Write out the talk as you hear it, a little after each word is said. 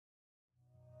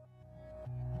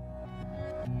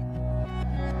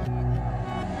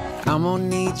I'm gonna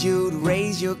need you to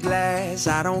raise your glass.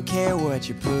 I don't care what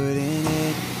you put in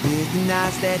it. Here's the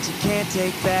nights that you can't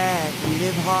take back. We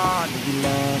live hard, but we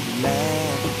love to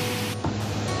laugh.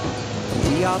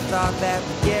 We all thought that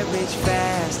we'd get rich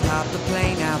fast. Hopped the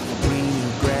plane out for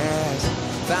greener grass.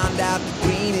 Found out the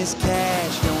greenest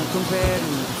cash don't compare to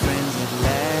the friends that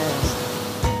last.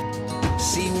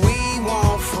 See, we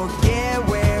won't forget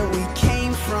where we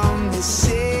came from. This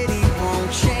city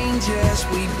won't change us.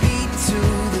 We beat to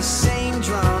the same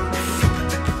drum.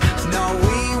 No,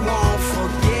 we won't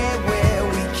forget where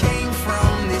we came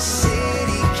from. This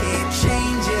city can't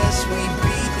change us. We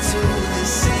beat to the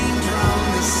same drum,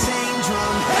 the same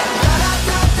drum.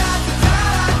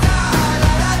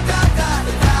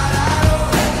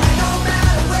 No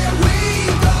matter where we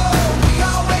go, we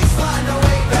always find a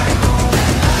way back home.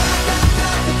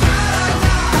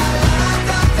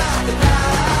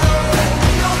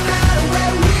 No matter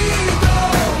where we go,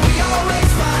 we always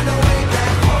find a way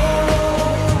back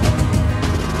home.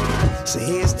 So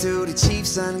here's to the cheap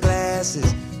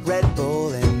sunglasses, Red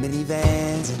Bull and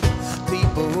minivans, and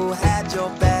people who had your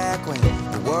back when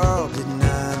the world didn't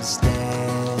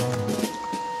understand.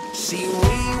 See,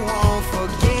 we won't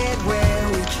forget where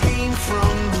we came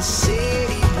from. The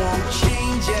city won't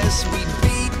change us. We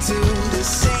beat to the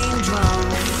same drum.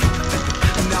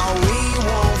 No, we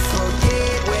won't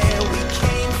forget where we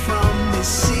came from. The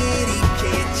city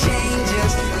can't change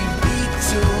us. We beat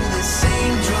to the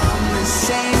same drum, the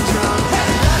same drum.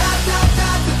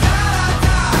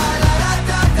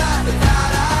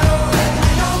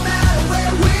 No matter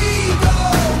where we go,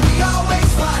 we always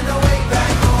find a way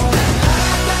back home.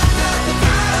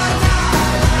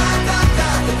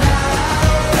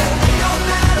 No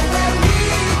matter where we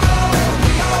go,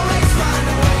 we always find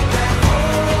a way back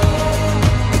home.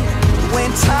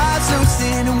 When time's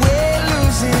losing and we're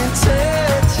losing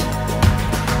touch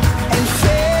and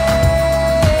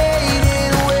fading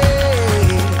away,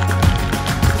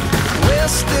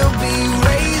 we'll still be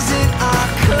raising our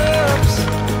cups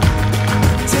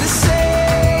to the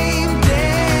same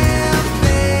damn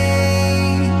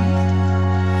thing.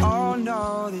 Oh no,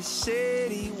 this